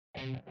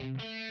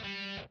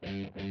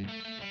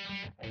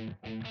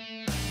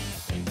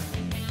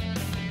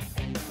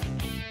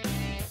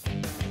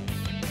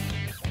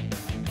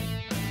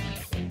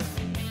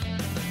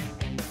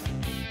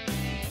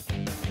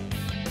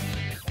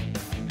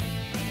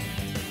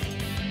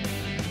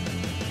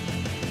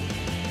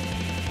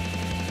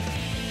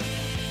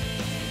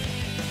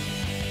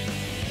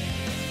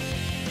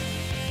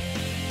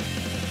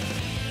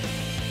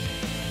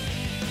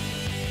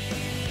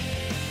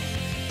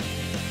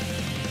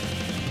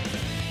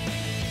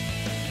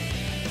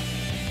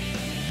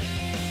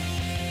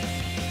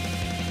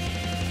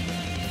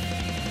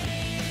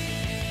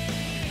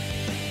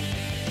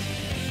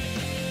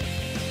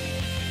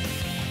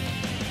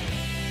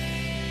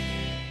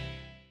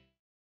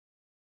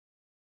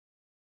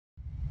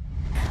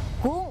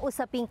Kung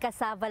usaping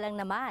kasava lang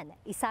naman,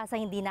 isa sa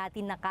hindi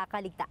natin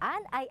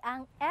nakakaligtaan ay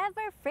ang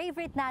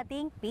ever-favorite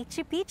nating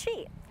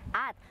Pichi-Pichi.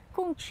 At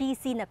kung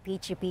cheesy na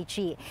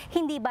Pichi-Pichi,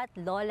 hindi ba't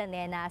Lola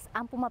Nenas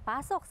ang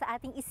pumapasok sa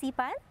ating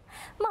isipan?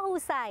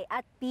 Mahusay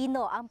at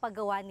pino ang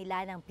paggawa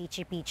nila ng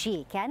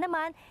Pichi-Pichi. Kaya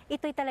naman,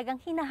 ito'y talagang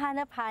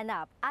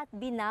hinahanap-hanap at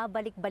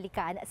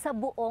binabalik-balikan sa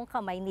buong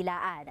kamay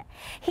nilaan.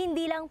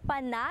 Hindi lang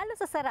panalo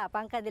sa sarap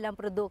ang kanilang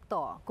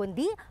produkto,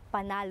 kundi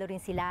panalo rin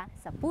sila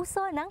sa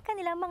puso ng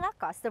kanilang mga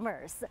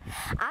customers.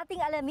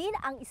 Ating alamin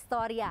ang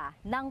istorya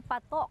ng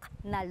patok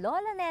na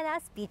Lola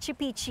Nena's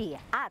Pichi-Pichi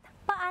at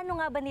paano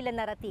nga ba nila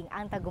narating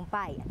ang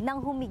tagumpay ng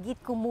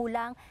humigit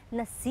kumulang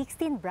na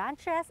 16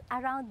 branches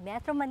around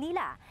Metro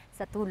Manila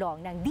sa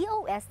tulong ng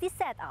DOST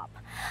setup.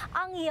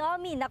 Ang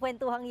yummy na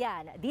kwentuhang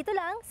yan, dito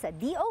lang sa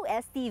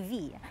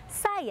DOSTv,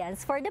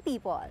 Science for the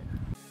People.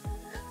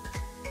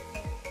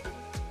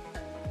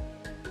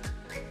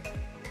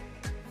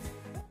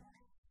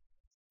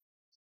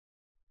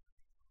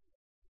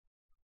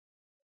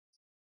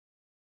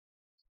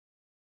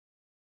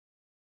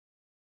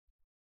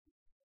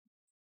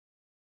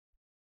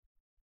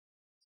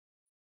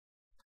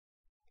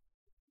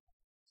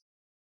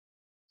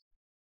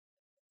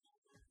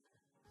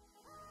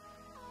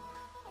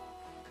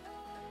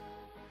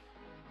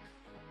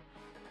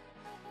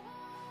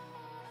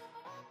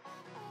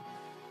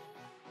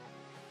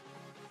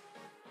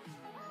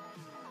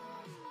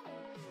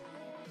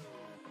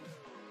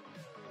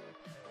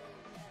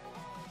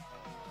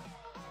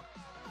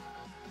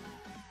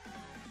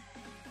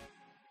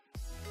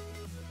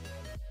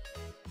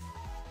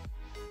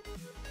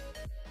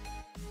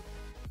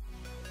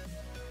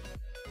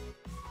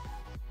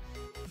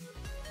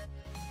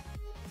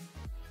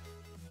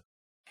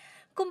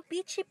 Kung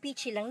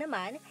Pichi-Pichi lang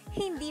naman,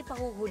 hindi pa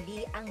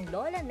huhuli ang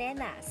Lola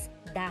Nenas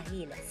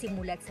dahil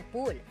simulat sa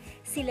pool,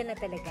 sila na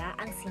talaga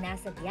ang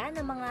sinasadya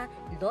ng mga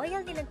loyal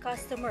nilang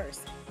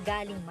customers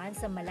galing man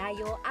sa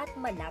malayo at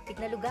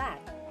malapit na lugar.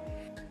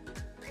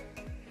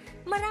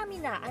 Marami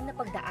na ang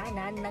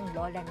napagdaanan ng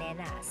Lola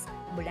Nenas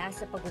mula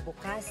sa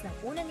pagbubukas ng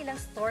una nilang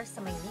store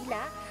sa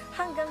Maynila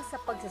hanggang sa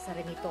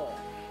pagsasara nito.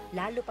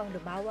 Lalo pang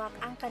lumawak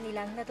ang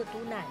kanilang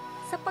natutunan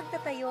sa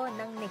pagtatayo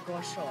ng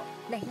negosyo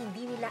na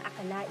hindi nila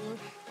akalaing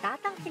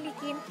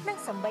tatangkilikin ng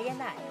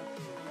sambayanan.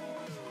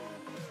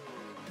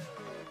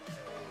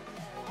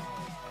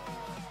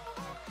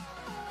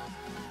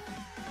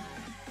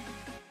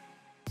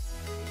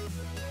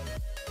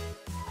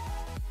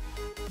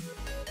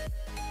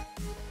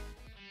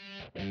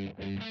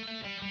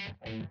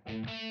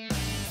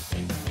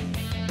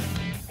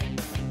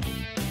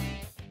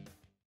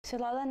 So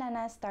Lola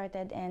Nena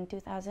started in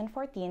 2014.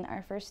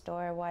 Our first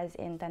store was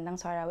in Tandang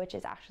Sora, which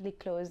is actually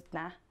closed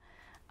na.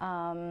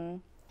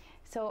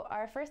 So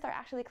our first store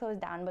actually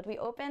closed down, but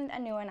we opened a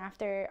new one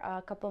after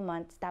a couple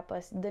months.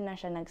 Tapos dun na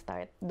siya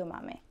nag-start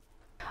dumami.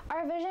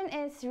 Our vision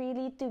is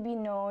really to be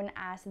known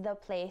as the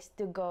place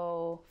to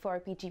go for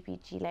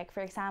Pichi-Pichi. Like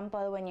for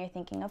example, when you're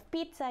thinking of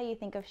pizza, you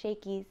think of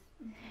Shakey's,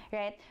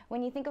 right?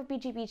 When you think of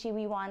Pichi-Pichi,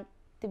 we want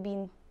to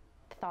be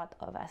thought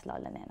of as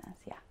Lola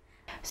Nenas, yeah.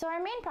 So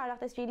our main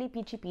product is really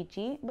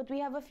Pichi-Pichi, but we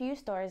have a few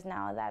stores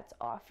now that's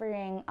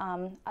offering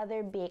other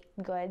baked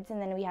goods,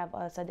 and then we have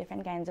also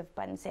different kinds of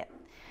pancit.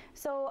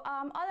 So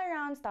all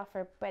around stuff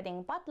for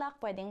pwedeng potluck,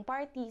 pwedeng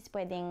parties,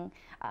 pwedeng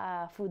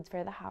foods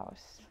for the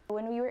house.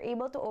 When we were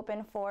able to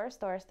open 4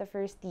 stores the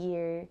first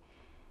year,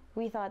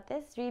 we thought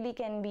this really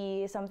can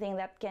be something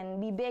that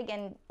can be big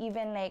and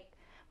even like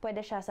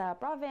pwede siya sa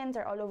province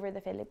or all over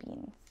the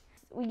Philippines.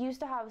 We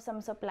used to have some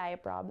supply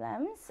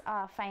problems,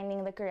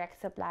 finding the correct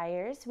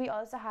suppliers. We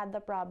also had the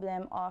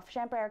problem of,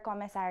 syempre, our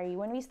commissary.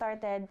 When we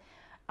started,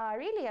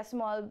 really a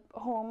small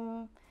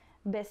home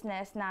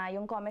business na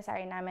yung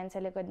commissary namin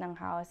sa likod ng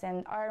house.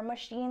 And our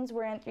machines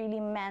weren't really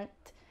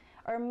meant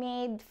or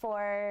made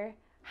for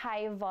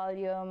high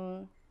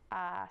volume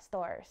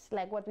stores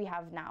like what we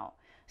have now.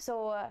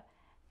 So,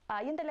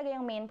 yun talaga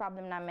yung main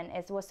problem namin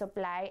was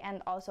supply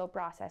and also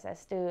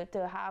processes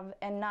to have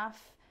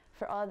enough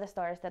for all the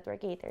stores that we're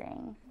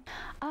catering.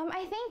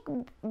 I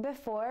think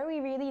before,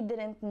 we really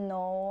didn't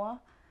know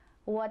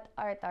what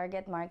our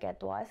target market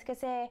was.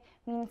 Kasi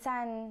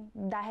minsan,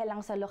 dahil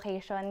lang sa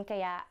location,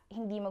 kaya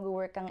hindi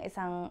mag-work ang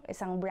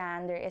isang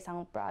brand or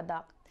isang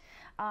product.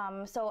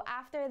 So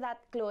after that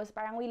close,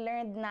 parang we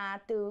learned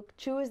na to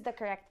choose the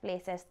correct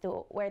places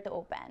to where to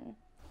open.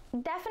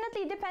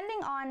 Definitely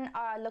depending on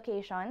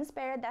locations,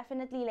 pero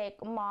definitely like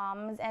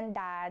moms and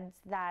dads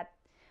that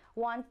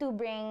want to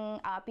bring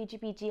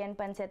Pichi-Pichi and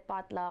pancit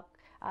potluck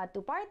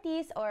to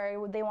parties,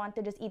 or they want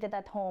to just eat it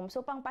at home.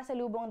 So pang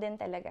pasalubong din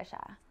talaga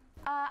siya.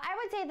 I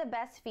would say the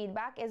best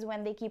feedback is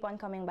when they keep on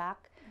coming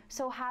back.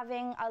 So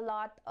having a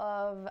lot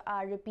of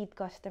repeat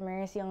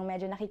customers, yung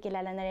medyo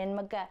nakikilala na rin,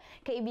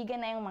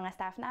 magkaibigan na yung mga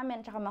staff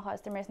namin, tsaka mga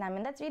customers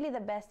namin, that's really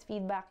the best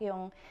feedback,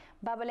 yung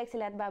babalik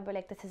sila at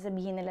babalik, tapos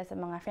sasabihin nila sa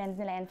mga friends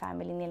nila and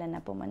family nila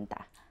na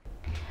pumunta.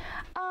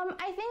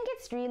 I think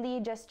it's really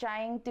just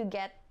trying to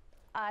get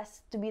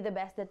us to be the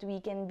best that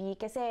we can be,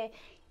 kasi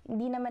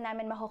hindi naman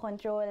namin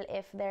makokontrol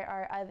if there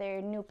are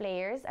other new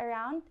players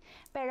around.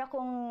 Pero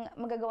kung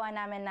magagawa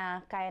namin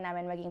na kaya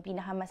namin maging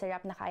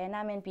pinakamasarap na kaya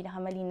namin,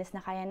 pinakamalinis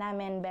na kaya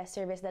namin, best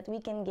service that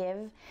we can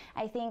give,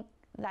 I think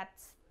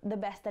that's the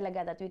best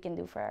talaga that we can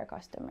do for our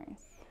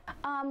customers.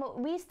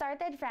 We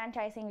started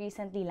franchising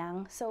recently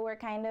lang, so we're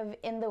kind of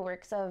in the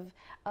works of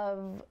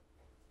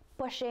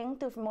pushing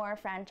to more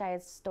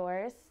franchise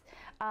stores.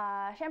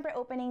 Syempre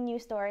opening new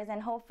stores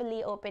and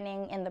hopefully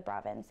opening in the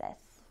provinces.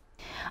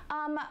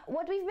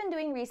 What we've been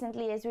doing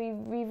recently is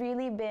we've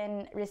really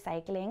been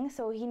recycling.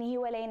 So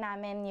hinihiwalay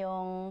namin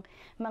yung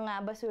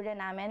mga basura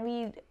namin. We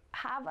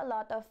have a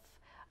lot of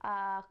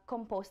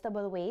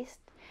compostable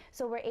waste.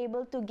 So we're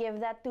able to give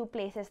that to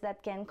places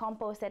that can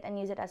compost it and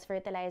use it as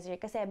fertilizer.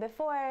 Kasi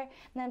before,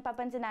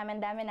 napapansin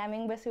namin, dami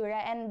naming basura,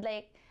 and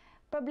like,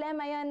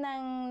 problema yon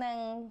ng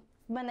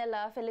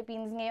Manila,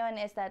 Philippines ngayon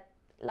is that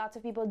lots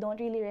of people don't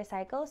really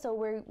recycle. So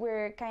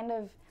we're kind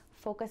of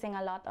focusing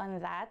a lot on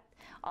that.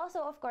 Also,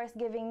 of course,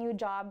 giving new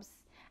jobs,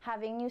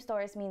 having new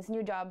stores means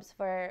new jobs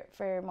for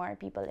more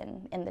people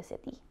in the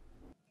city.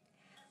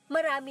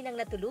 Marami nang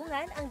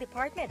natulungan ang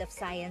Department of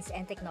Science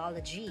and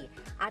Technology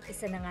at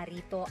isa na nga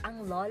rito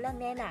ang Lola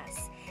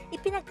Nenas.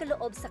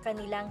 Ipinagkaloob sa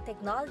kanilang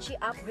technology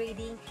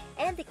upgrading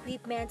and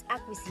equipment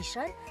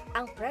acquisition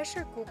ang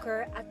pressure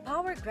cooker at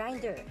power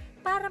grinder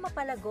para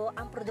mapalago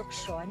ang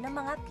produksyon ng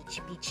mga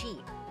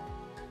Pichi-Pichi.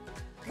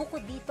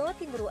 Bukod dito,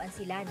 tinuruan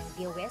sila ng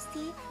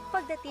DOST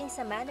pagdating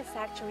sa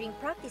manufacturing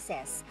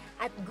practices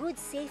at good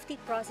safety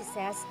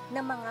processes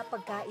ng mga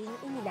pagkaing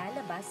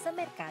inilalabas sa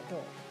merkado.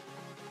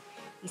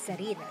 Isa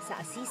rin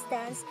sa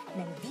assistance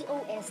ng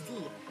DOST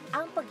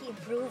ang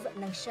pag-improve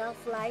ng shelf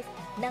life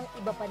ng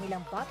iba pa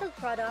nilang bottled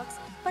products,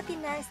 pati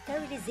na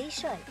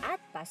sterilization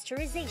at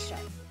pasteurization.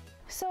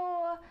 So,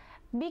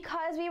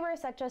 because we were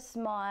such a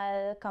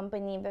small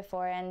company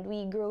before and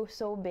we grew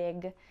so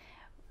big,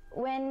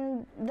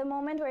 when the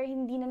moment where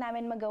hindi na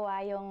namin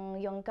magawa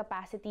yung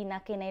capacity na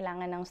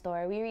kinailangan ng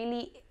store, we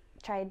really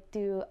tried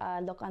to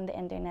look on the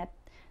internet,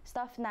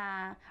 stuff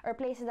na, or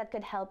places that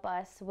could help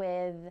us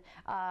with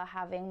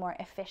having more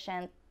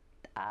efficient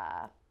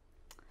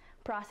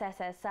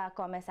processes sa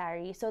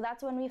commissary. So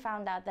that's when we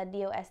found out that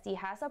DOST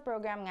has a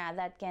program nga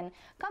that can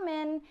come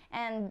in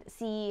and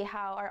see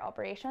how our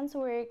operations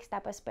works,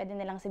 tapos pwede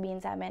nilang sabihin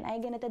sa amin,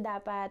 ay ganito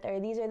dapat, or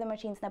these are the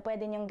machines na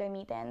pwede niyong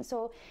gamitin.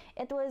 So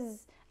it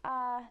was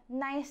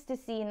nice to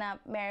see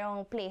na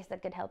merong place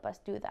that could help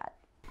us do that.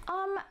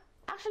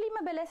 Actually,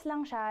 mabilis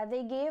lang siya.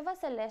 They gave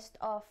us a list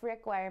of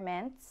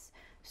requirements.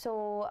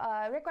 So,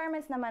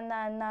 requirements naman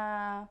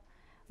na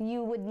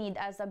you would need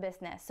as a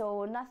business.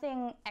 So,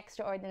 nothing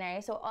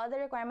extraordinary. So, all the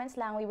requirements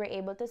lang we were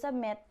able to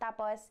submit.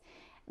 Tapos,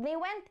 they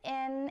went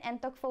in and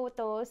took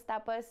photos.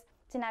 Tapos,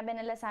 sinabi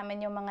nila sa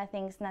amin yung mga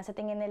things na sa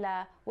tingin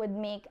nila would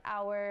make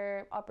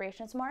our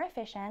operations more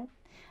efficient.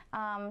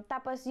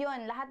 Tapos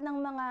yun, lahat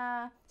ng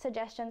mga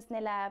suggestions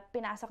nila,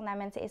 pinasok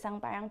namin sa isang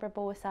parang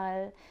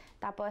proposal.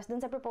 Tapos dun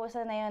sa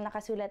proposal na yun,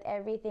 nakasulat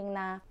everything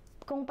na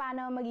kung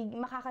paano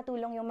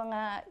makakatulong yung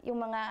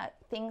mga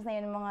things na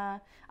yun,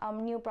 mga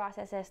new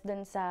processes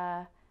dun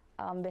sa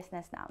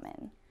business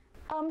namin.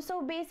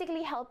 So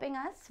basically helping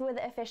us with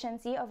the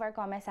efficiency of our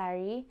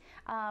commissary.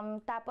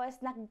 Tapos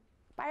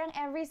parang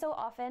every so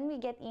often we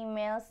get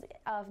emails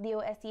of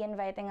DOST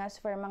inviting us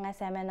for mga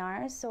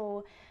seminars.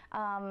 So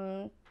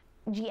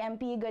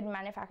GMP, good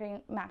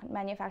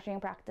manufacturing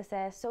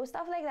practices. So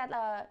stuff like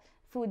that,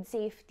 food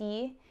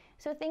safety.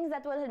 So things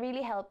that will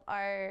really help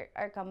our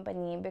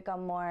company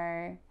become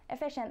more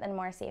efficient and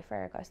more safe for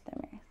our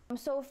customers.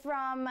 So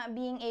from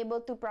being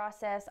able to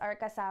process our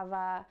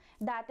cassava,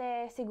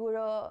 dati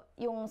siguro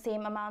yung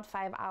same amount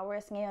 5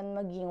 hours, ngayon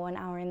maging 1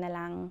 hour na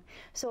lang.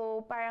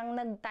 So parang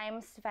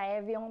nag-times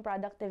 5 yung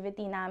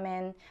productivity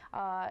namin.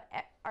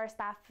 Our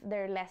staff,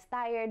 they're less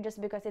tired just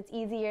because it's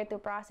easier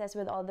to process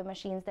with all the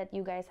machines that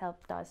you guys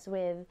helped us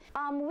with.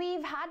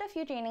 We've had a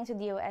few trainings with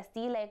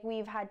DOST, like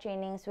we've had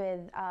trainings with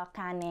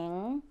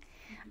canning,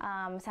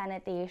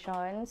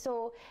 sanitation.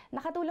 So,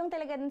 nakatulong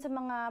talaga dun sa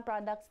mga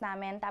products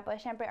namin. Tapos,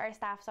 syempre, our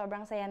staff,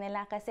 sobrang saya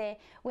nila kasi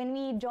when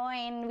we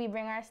join, we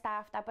bring our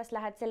staff, tapos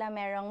lahat sila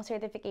merong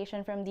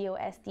certification from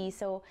DOST.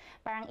 So,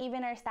 parang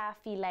even our staff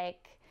feel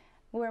like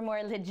we're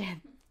more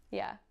legit.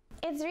 Yeah.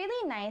 It's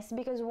really nice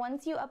because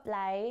once you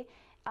apply,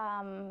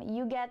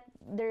 you get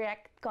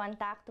direct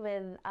contact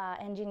with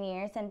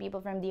engineers and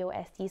people from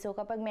DOST. So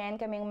kapag meron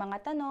kaming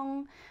mga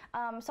tanong,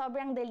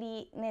 sobrang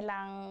dali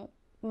nilang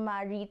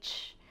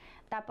ma-reach.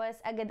 Tapos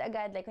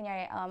agad-agad, like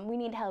kunyari, we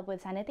need help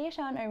with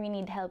sanitation or we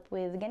need help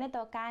with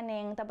ganito,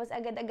 canning. Tapos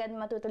agad-agad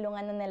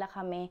matutulungan na nila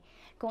kami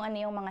kung ano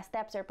yung mga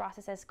steps or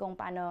processes kung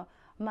paano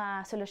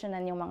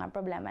masolusyonan yung mga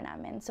problema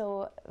namin.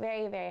 So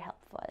very, very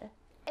helpful.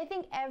 I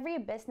think every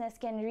business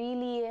can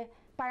really,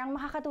 parang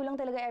makakatulong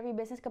talaga every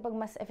business kapag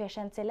mas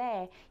efficient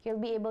sila eh.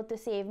 You'll be able to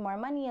save more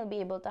money, you'll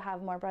be able to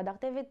have more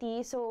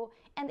productivity, so,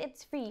 and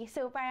it's free.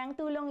 So parang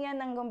tulong yan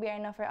ng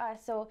gobyerno for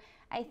us. So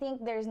I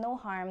think there's no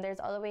harm,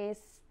 there's always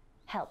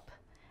help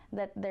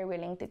that they're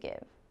willing to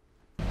give.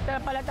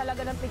 Sarap pala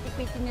talaga ng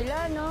pichi-pichi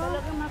nila, no?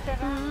 Talagang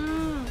masarap.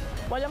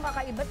 Walang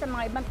kakaiba sa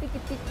mga ibang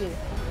pichi-pichi.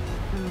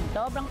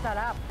 Sobrang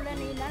sarap. Lola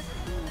Nena.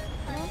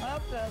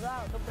 Sarap.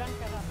 Sobrang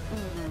sarap.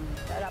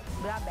 Sarap.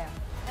 Grabe.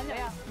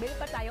 Kaya, bili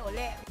pa tayo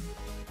uli.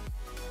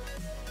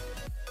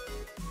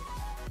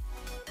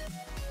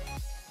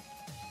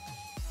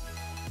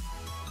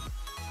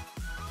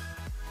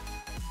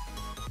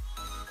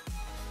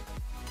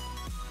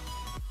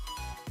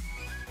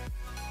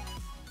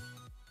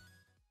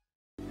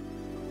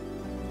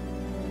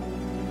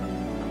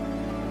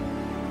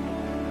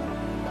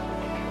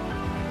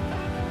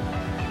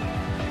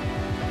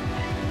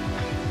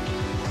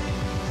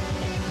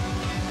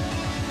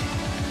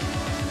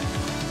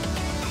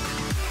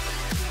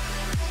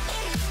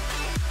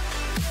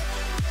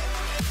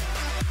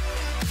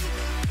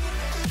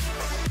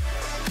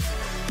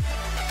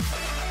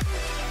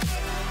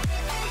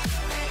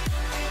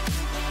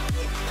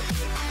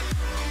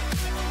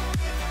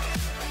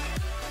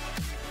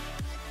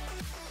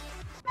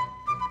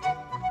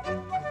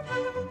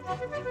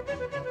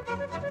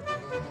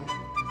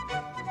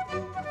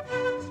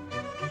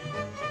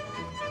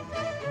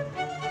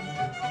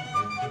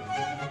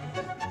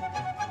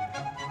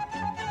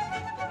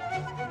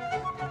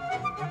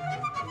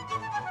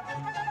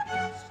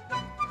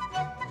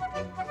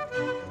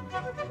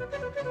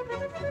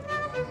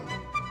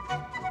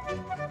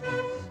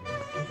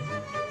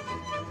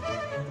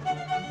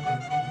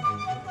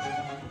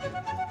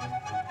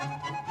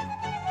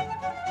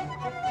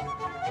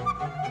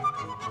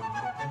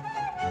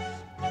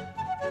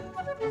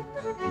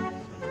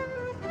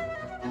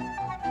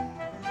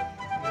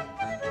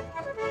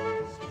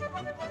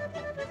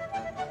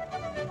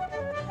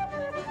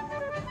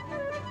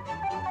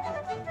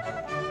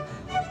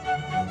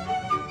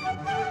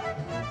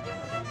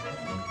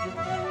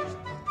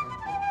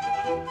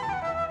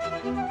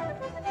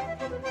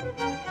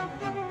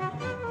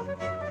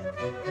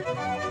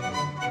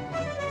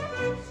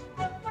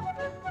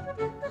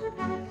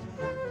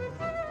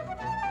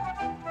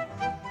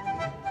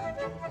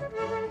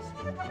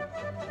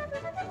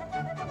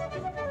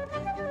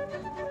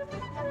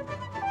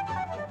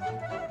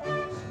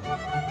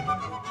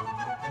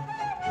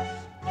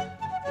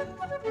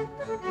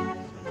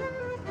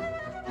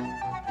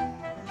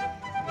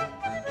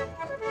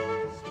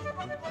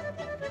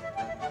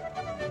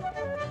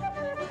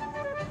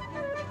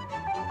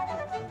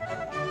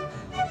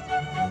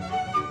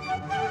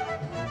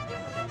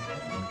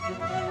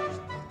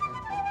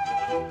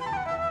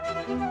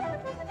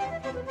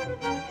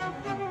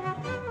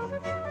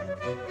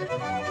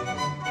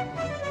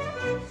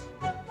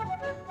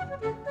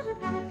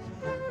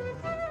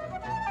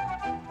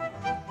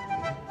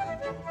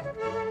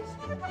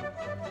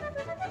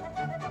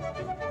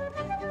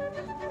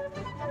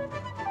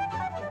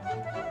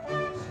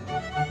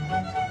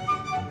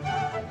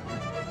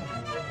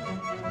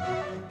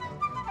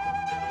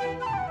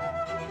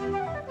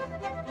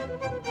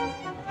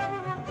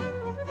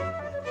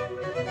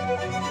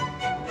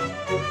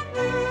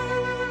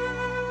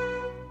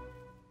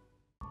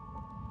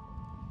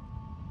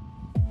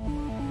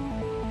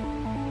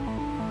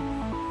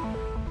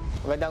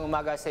 Magandang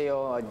umaga sa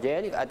iyo,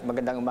 Jel, at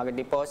magandang umaga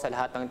din po sa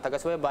lahat ng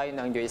taga-subaybay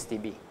ng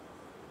DOSTv.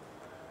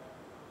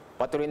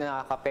 Patuloy na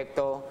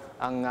nakakapekto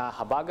ang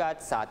habagat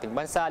sa ating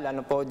bansa,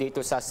 lalo po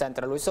dito sa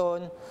Central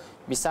Luzon,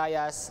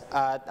 Visayas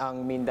at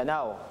ang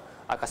Mindanao.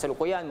 At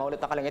kasalukuyan, maulot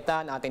na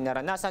kalangitan ating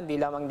naranasan di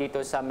lamang dito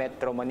sa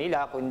Metro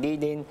Manila, kundi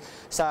din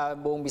sa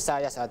buong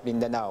Visayas at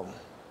Mindanao.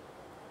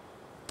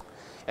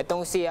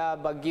 Itong si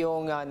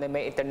bagyong na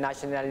may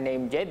international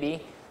name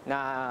Jebi na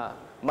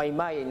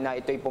Maymay na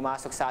ito'y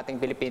pumasok sa ating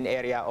Philippine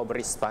Area of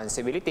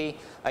Responsibility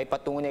ay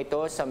patungo na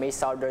ito sa may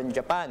Southern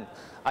Japan.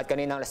 At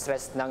kaninang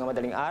stress ng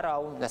madaling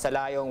araw, nasa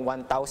layong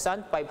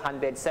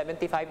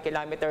 1,575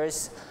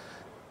 kilometers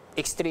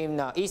extreme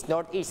na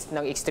east-northeast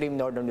ng extreme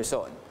northern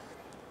Luzon.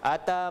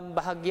 At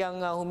bahagyang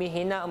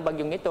humihina ang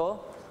bagyong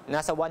ito,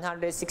 nasa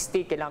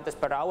 160 kilometers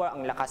per hour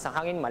ang lakas ng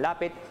hangin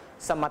malapit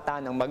sa mata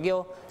ng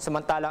bagyo,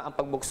 samantalang ang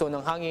pagbugso ng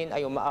hangin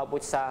ay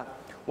umaabot sa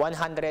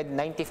 195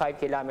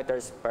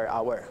 kilometers per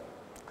hour.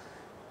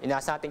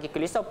 Inasa natin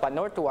kikilusaw pa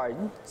northward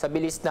sa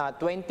bilis na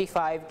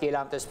 25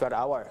 kilometers per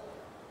hour.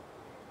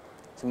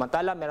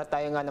 Samantala, meron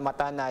tayo nga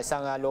namata na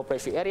isang low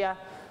pressure area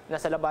na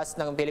sa labas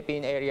ng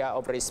Philippine Area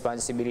of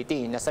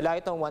Responsibility. Nasa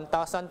layo itong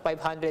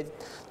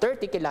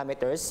 1,530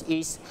 kilometers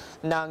east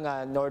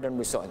ng Northern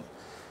Luzon.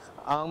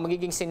 Ang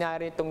magiging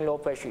senaryo itong low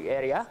pressure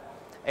area,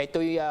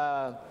 ito'y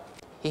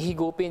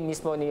hihigupin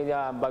mismo ni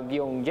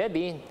bagyong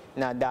Jebi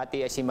na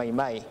dati ay si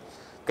Maymay.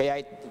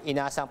 Kaya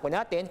inaasahan po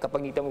natin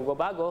kapag dito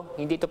magbabago,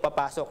 hindi ito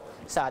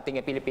papasok sa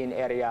ating Philippine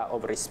Area of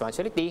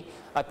Responsibility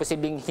at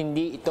posibleng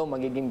hindi ito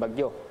magiging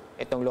bagyo,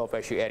 itong low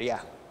pressure area.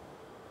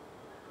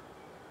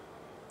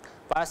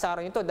 Para sa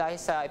araw nito, dahil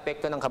sa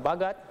epekto ng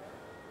habagat,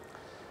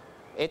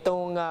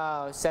 itong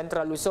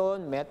Central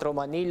Luzon, Metro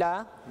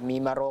Manila,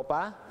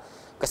 Mimaropa,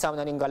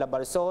 kasama na rin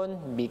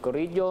Calabarzon, Bicol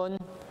Region,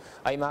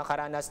 ay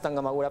makakaranas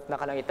ng maulap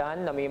na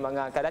kalangitan na may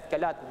mga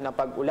kalat-kalat na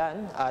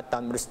pag-ulan at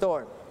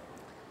thunderstorm.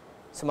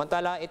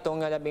 Samantala,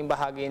 itong labing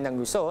bahagi ng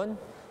Luzon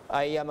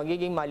ay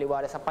magiging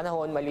maliwalas ang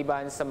panahon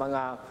maliban sa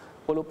mga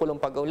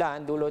pulupulong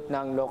pag-ulan dulot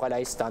ng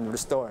localized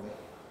thunderstorm.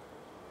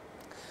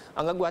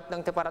 Ang agwat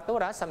ng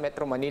temperatura sa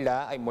Metro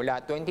Manila ay mula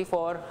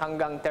 24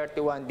 hanggang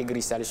 31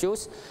 degrees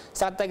Celsius,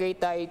 sa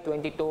Tagaytay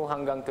 22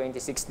 hanggang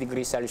 26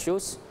 degrees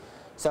Celsius,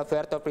 sa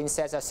Puerto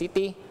Princesa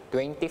City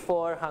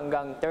 24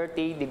 hanggang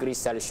 30 degrees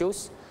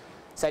Celsius,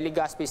 sa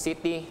Legazpi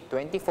City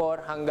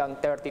 24 hanggang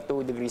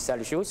 32 degrees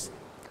Celsius,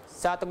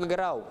 sa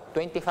Tuguegarao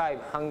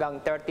 25 hanggang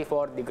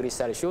 34 degrees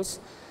Celsius,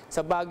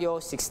 sa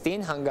Baguio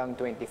 16 hanggang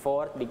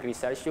 24 degrees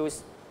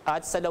Celsius,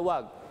 at sa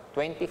Lawag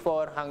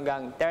 24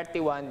 hanggang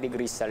 31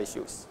 degrees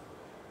Celsius.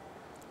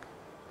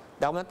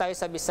 Dako na tayo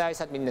sa Visayas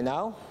at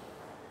Mindanao.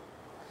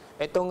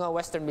 Itong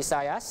Western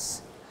Visayas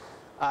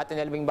at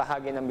inalabing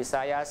bahagi ng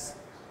Visayas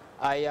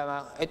ay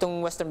itong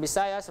Western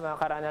Visayas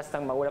makakaranas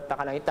ng maulap na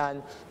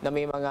kalangitan na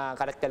may mga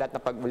kalat-kalat na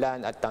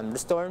pag-ulan at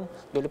thunderstorm,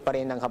 dulot pa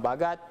rin ng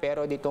habagat,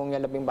 pero ditong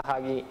inalabing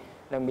bahagi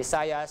ng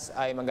Visayas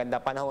ay maganda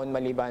panahon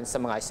maliban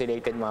sa mga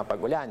isolated mga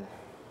pag-ulan.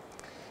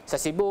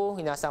 Sa Cebu,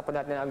 hinaasahan po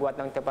natin ang agwat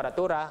ng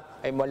temperatura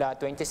ay mula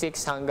 26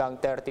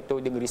 hanggang 32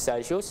 degrees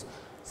Celsius,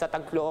 sa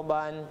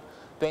Tacloban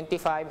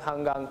 25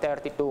 hanggang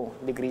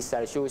 32 degrees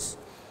Celsius.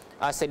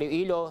 Sa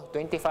Iloilo,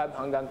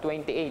 25 hanggang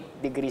 28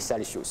 degrees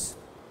Celsius.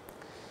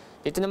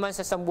 Dito naman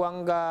sa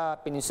Zamboanga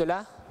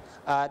Peninsula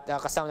at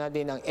kasama na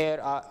din ang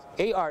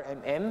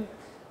ARMM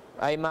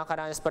ay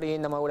makakaranas pa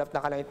rin ng maulap na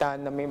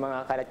kalangitan na may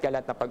mga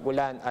kalat-kalat na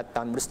pag-ulan at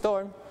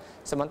thunderstorm.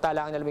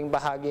 Samantala, ang nalabing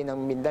bahagi ng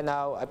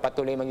Mindanao ay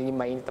patuloy magiging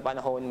mainit na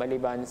panahon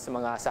maliban sa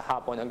mga sa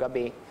hapon o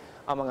gabi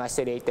ang mga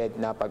isolated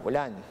na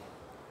pag-ulan.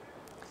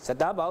 Sa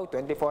Davao,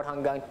 24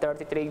 hanggang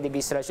 33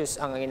 degrees Celsius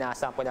ang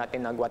inaasahan po natin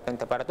ng agwat ng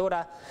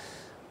temperatura.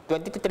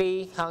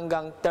 23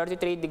 hanggang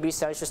 33 degrees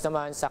Celsius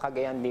naman sa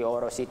Cagayan de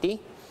Oro City.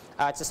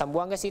 At sa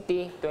Zamboanga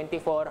City,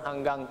 24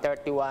 hanggang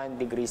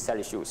 31 degrees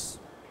Celsius.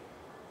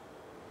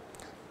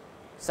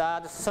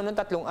 Sa susunod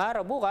 3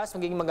 araw bukas,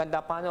 magiging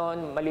maganda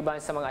panahon maliban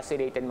sa mga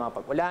isolated mga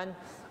pag-ulan.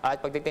 At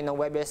pagdating ng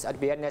Huwebes at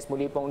Biyernes,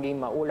 muli pong magiging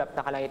maulap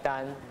na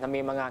kalangitan na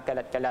may mga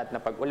kalat-kalat na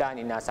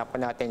pag-ulan. Inaasahan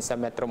po natin sa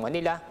Metro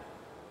Manila.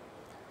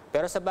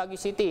 Pero sa Baguio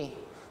City,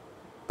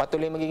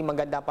 patuloy magiging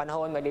maganda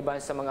panahon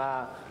maliban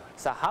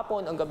sa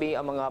hapon o gabi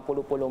ang mga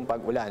pulupulong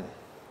pag-ulan.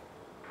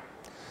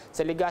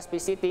 Sa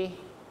Legazpi City,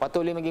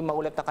 patuloy magiging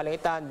maulap na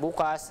kalangitan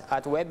bukas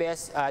at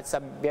Huwebes, at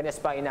sa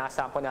Biyernes pa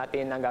inaasahan po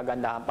natin ang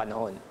gagandahang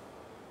panahon.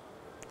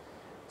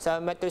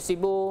 Sa Metro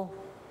Cebu,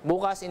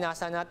 bukas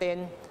inaasahan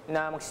natin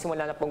na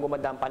magsisimula na pong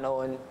gumanda ang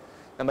panahon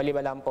na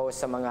maliban lang po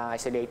sa mga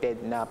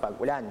isolated na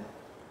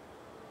pag-ulan.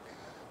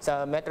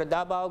 Sa Metro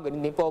Davao,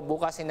 ganun din po,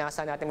 bukas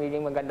inaasahan natin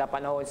magiging maganda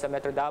panahon sa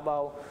Metro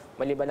Davao,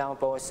 maliban lang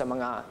po sa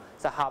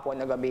hapon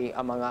na gabi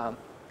ang mga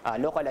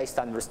localized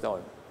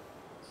thunderstorm.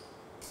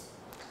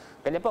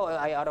 Ganyan po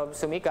ay araw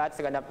sumikat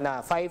sa ganap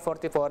na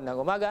 5:44 ng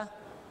umaga,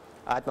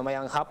 at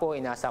mamayang hapon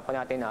inaasahan po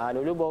natin na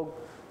lulubog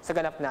sa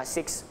ganap na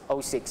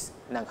 6:06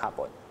 ng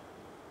hapon.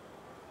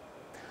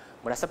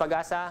 Mula sa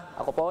Pag-asa,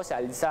 ako po si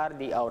Alisar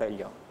D.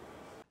 Aurelio.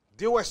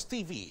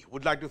 DOSTv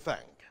would like to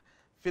thank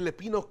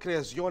Filipino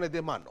Creazione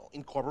de Mano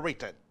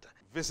Incorporated.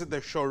 Visit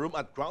their showroom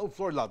at ground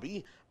floor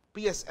lobby,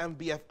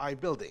 PSM-BFI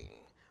Building,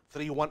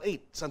 318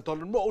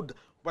 Santolan Road,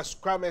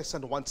 West Crames,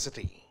 San Juan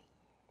City.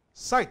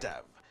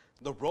 SciTev,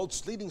 the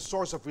world's leading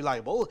source of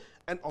reliable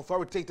and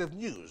authoritative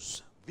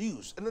news,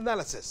 views, and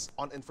analysis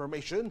on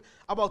information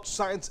about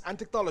science and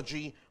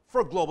technology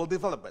for global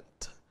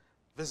development.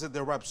 Visit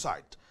their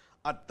website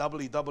at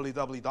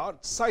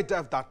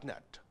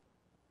www.scidev.net.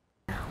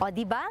 O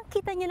diba,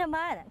 kita nyo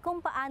naman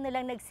kung paano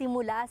lang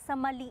nagsimula sa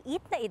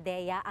maliit na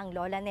ideya ang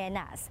Lola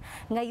Nenas.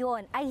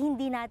 Ngayon ay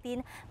hindi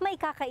natin may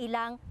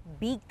kakailang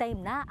big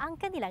time na ang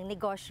kanilang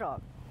negosyo.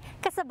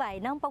 Kasabay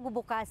ng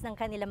pagbubukas ng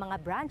kanilang mga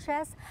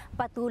branches,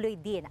 patuloy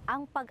din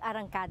ang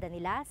pag-arangkada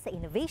nila sa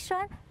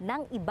innovation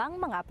ng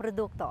ibang mga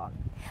produkto.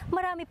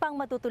 Marami pang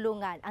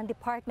matutulungan ang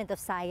Department of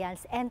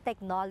Science and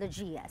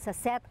Technology sa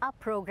set-up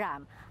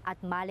program, at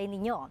malay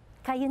ninyo,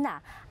 kayo na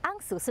ang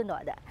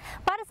susunod.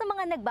 Para sa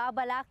mga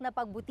nagbabalak na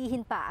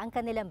pagbutihin pa ang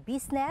kanilang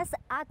business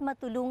at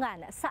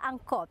matulungan sa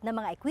angkop ng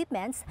mga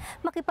equipments,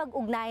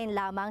 makipag-ugnayan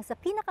lamang sa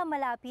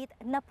pinakamalapit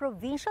na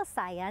Provincial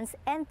Science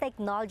and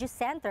Technology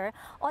Center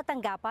o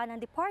tanggapan ng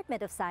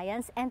Department of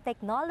Science and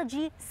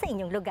Technology sa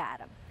inyong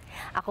lugar.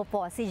 Ako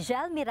po si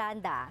Jel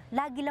Miranda.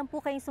 Lagi lang po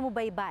kayong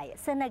sumubaybay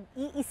sa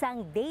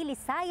nag-iisang daily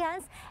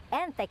science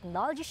and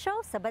technology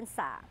show sa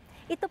bansa.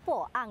 Ito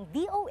po ang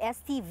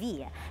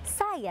DOSTv,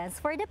 Science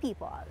for the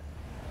People.